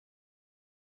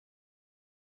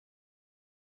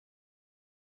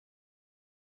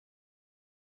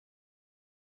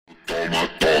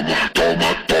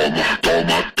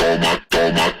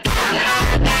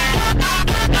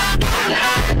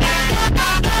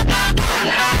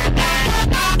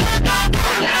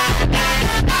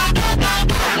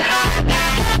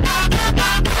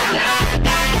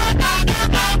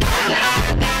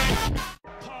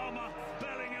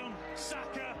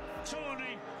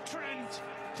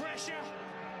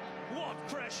What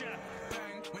pressure?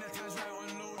 Bang, when the time's right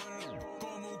on low. Go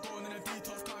more gold in a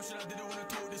detox couch, I didn't wanna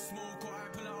talk this smoke. Or I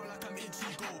pull out like I'm itchy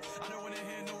go. I don't wanna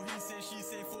hear no he say, she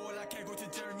say, for like I go to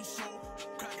Jeremy's show.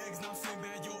 Crack eggs now, same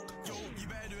bear yolk. Yo, you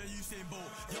better do a Usain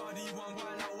Bolt. Yardy one,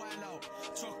 wild out.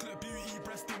 Chocolate beauty,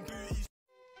 breast and booty.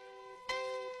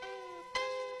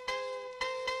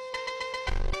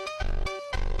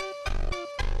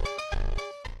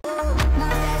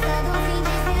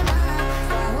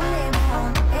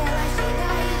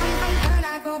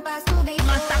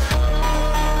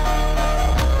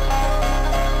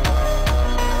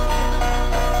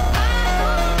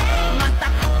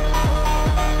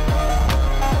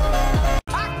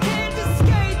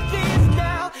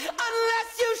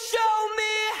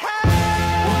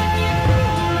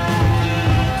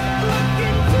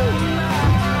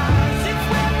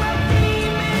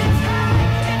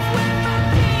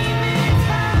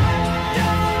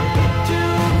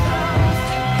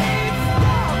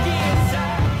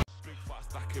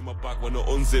 When I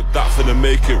unzip that finna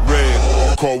make it rain.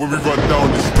 Call when we run down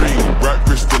the street. Right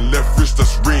wrist and left wrist,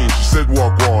 that's rain. She said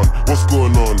what on, what's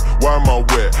going on, why am I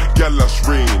wet, gal that's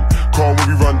rain. Call when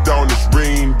we run down this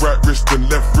rain. Right wrist and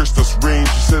left wrist, that's rain.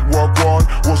 She said what on,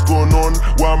 what's going on,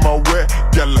 why am I wet,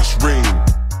 gal that's rain.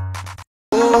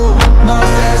 Na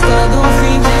festa do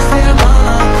fim de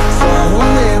semana, só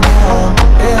rolê bom.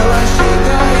 Ela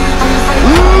chega e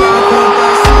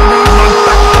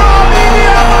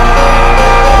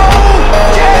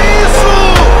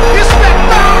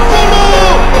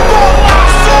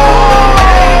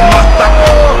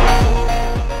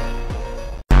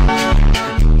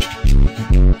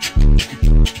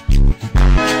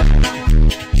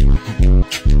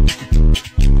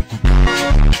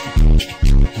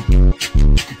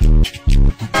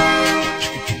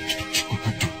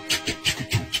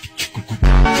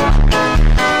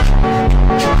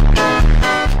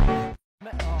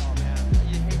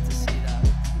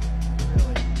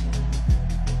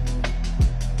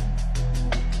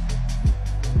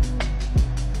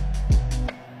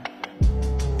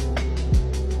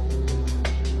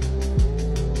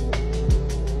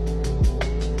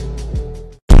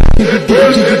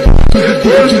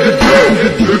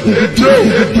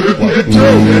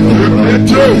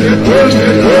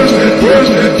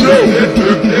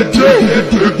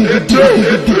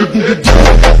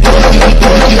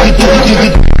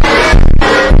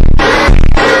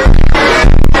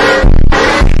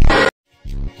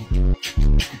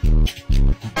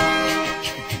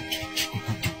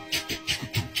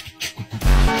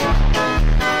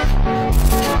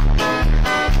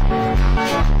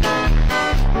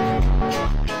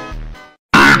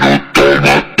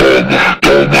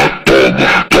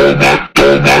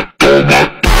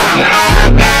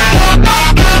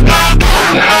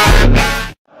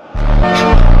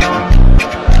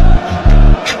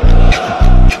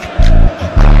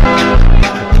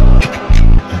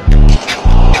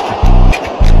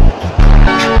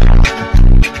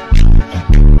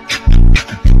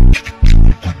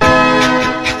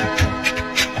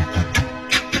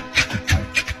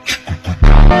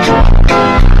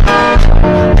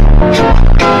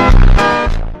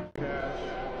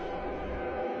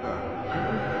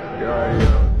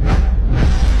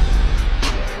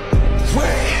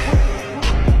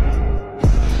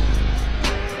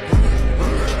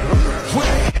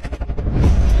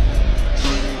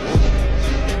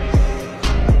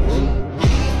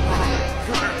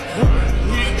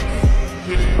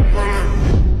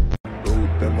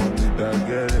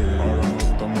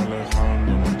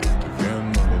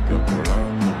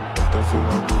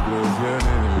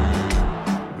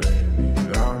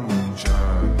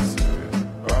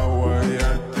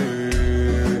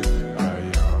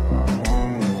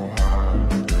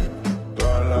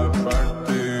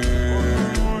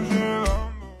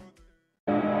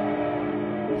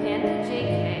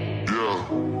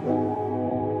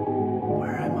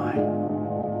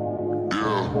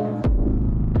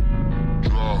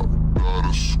Drop out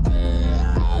of school.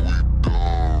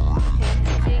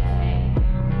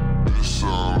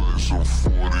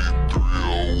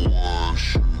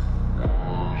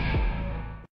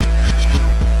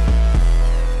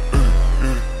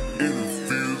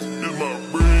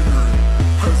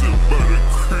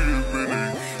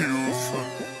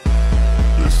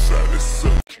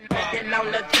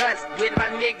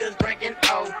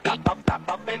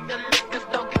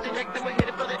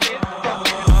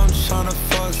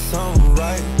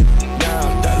 right.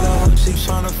 Yeah, that little hoe, she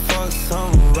tryna fuck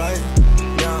something right.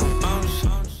 Yeah,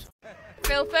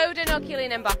 Phil Foden or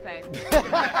Kylian Mbappe?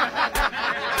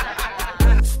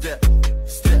 Step,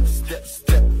 step, step,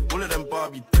 step. All of them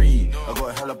Barbie breed. I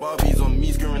got hella Barbies on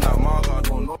me, screaming out Marga, I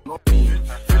don't know me.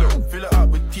 Fill it up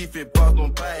with teeth, it bars,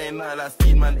 don't bite it night like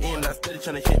speed man aim, like steady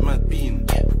trying to hit man's bean.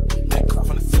 Then cut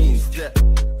from the scene, step,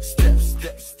 step,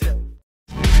 step, step.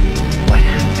 What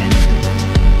happened?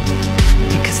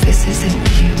 Because this isn't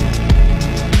you.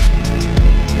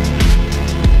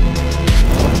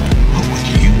 What would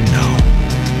you know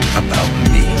about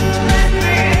me?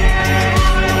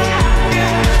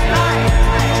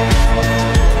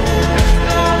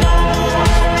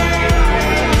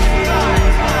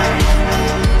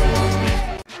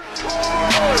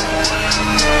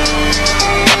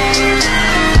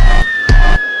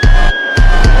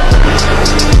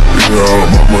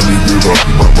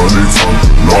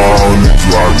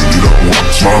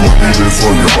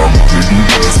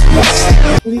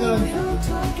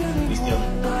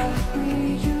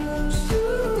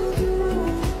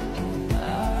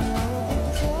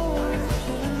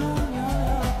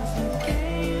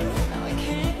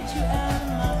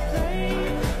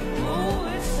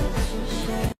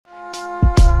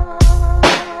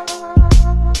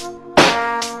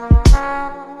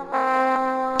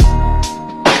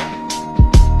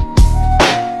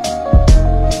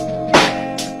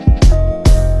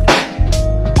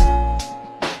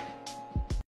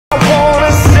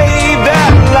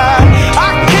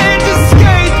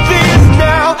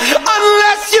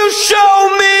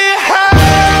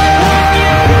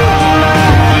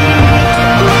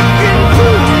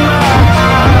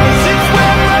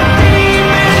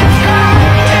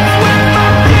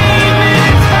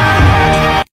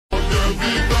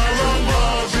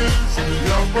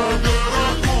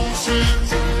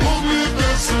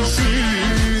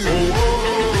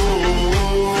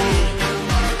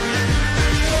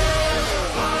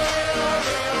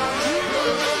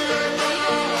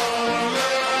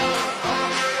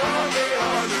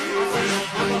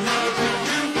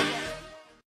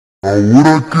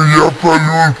 Ahora que ya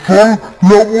salió el sol,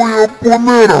 la voy a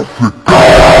poner a secar.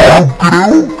 Yo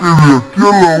creo que de aquí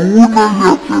a la 1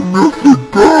 ya se me ha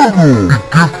secado. ¿Y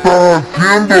qué estás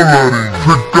haciendo, Larry?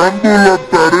 Secando la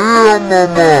tarea,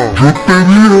 mamá. Yo te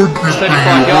dije que te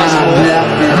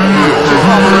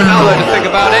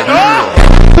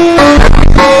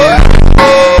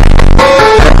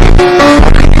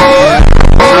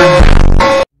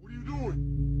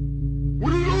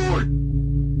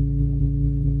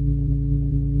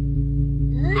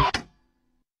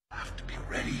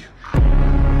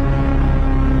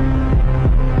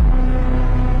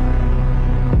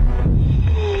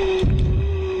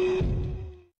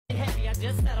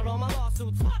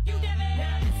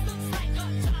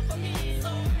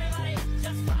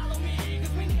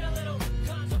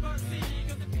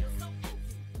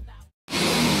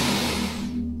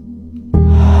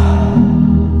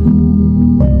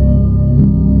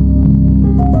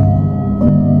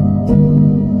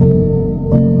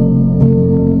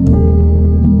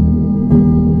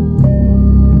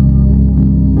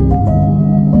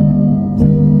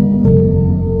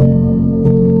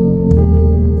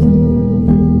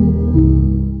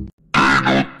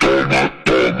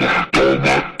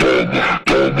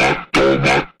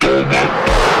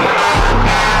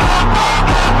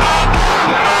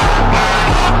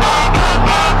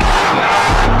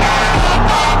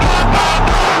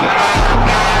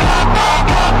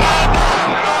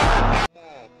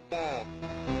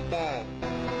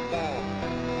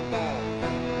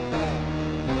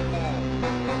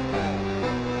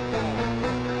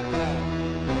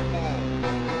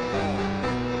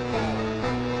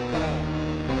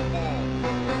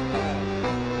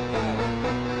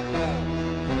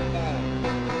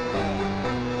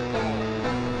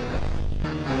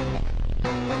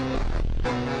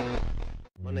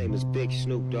My name is Big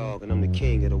Snoop Dogg, and I'm the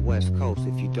king of the West Coast.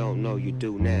 If you don't know, you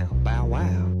do now. Bow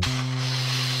wow.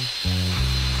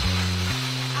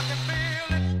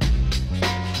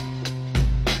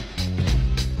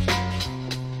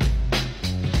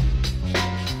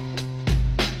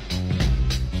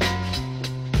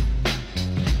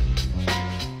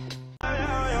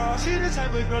 She the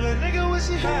type of girl a nigga wish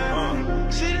she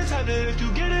had. She the type that if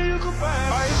you get her, you can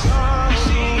find.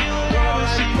 She get whatever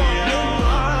she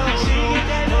want. She get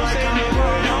that no say no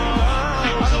word.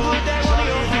 I can put that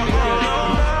money on her phone.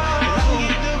 I can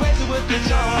get the rest with the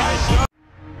job.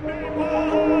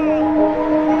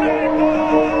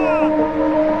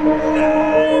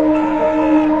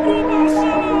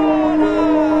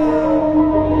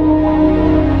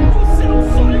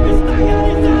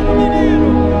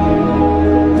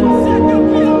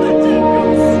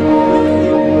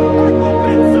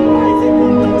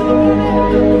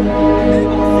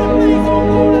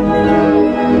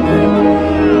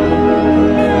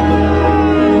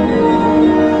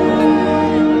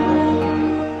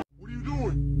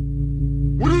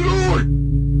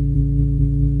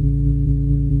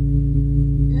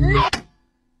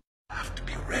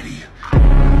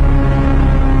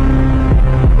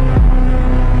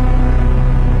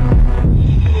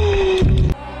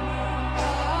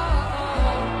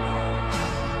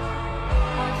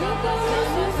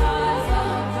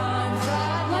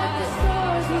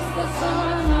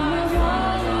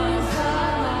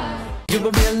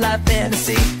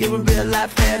 a real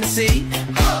life fantasy.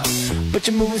 But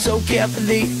you're moving so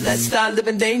carefully, let's start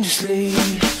living dangerously.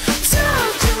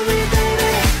 Talk to me,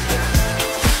 baby.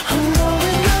 I'm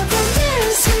going up from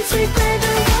here, sweet, sweet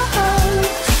baby. Whoa.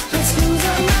 Let's lose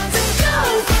our minds and go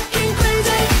fucking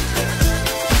crazy.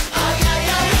 Ay, ay,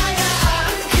 ay, ay,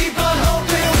 ay. Keep on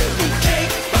hoping we'll be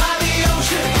caked by the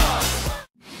ocean.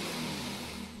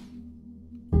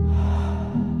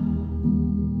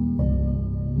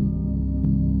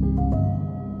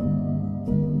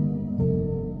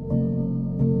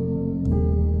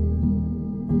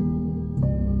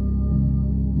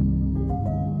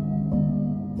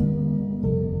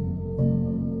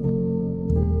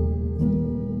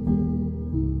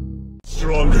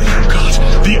 Stronger you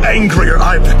got, the angrier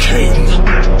I became.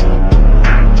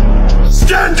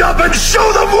 Stand up and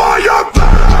show them why you're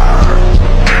better!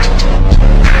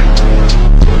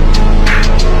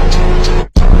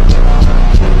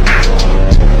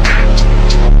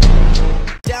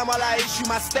 Down while I issue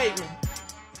my statement.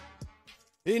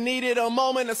 It needed a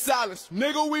moment of silence.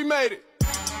 Nigga, we made it.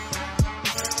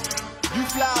 You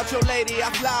fly out your lady, I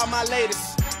fly out my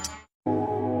latest.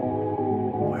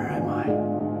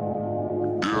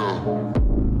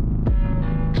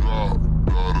 Out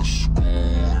of school,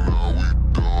 now we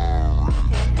done.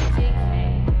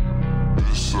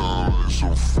 It sound like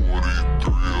some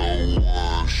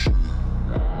 4301 shit.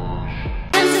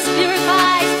 Senses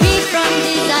purifies me from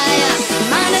desire.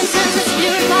 Mind and senses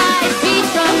purifies me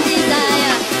from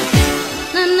desire.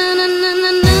 Na na na na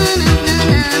na na na na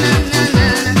na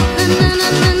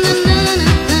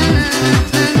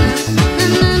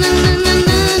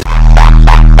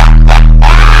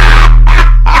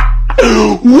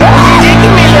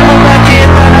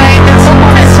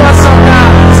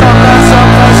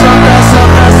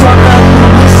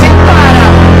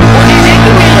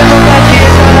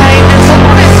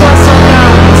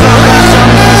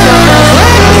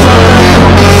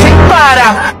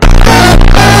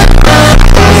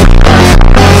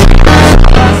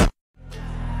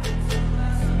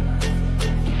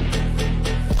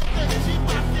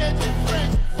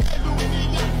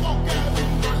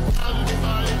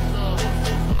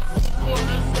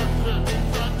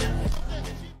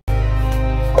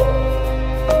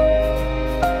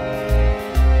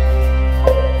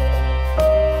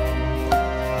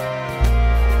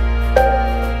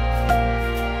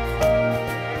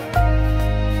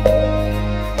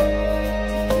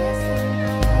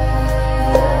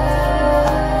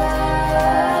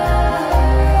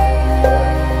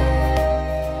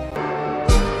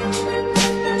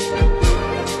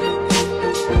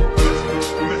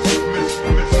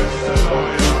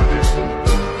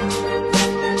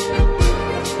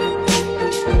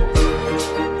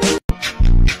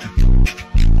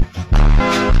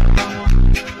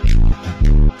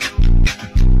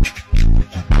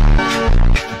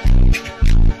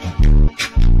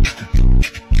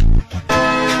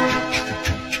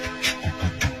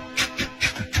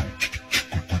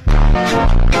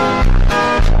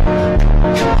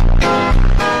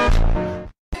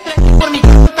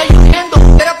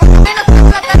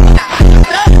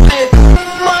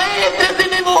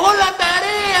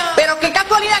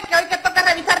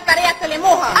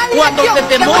Cuando se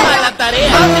te moja la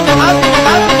tarea.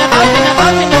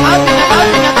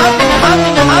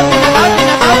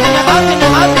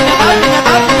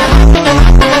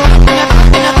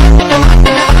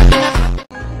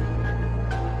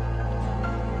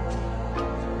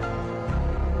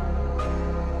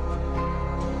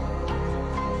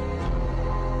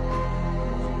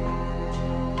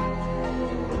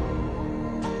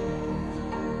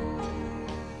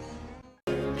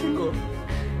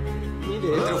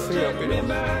 Mire, es trofeo, pero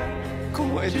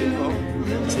 ¿cómo es esto?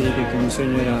 Sí, que mi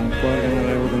sueño era poder ganar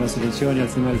algo con la selección y al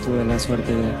final tuve la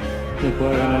suerte de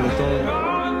poder ganarlo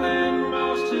todo.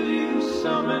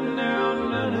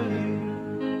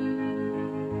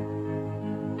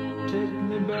 Take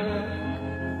me back.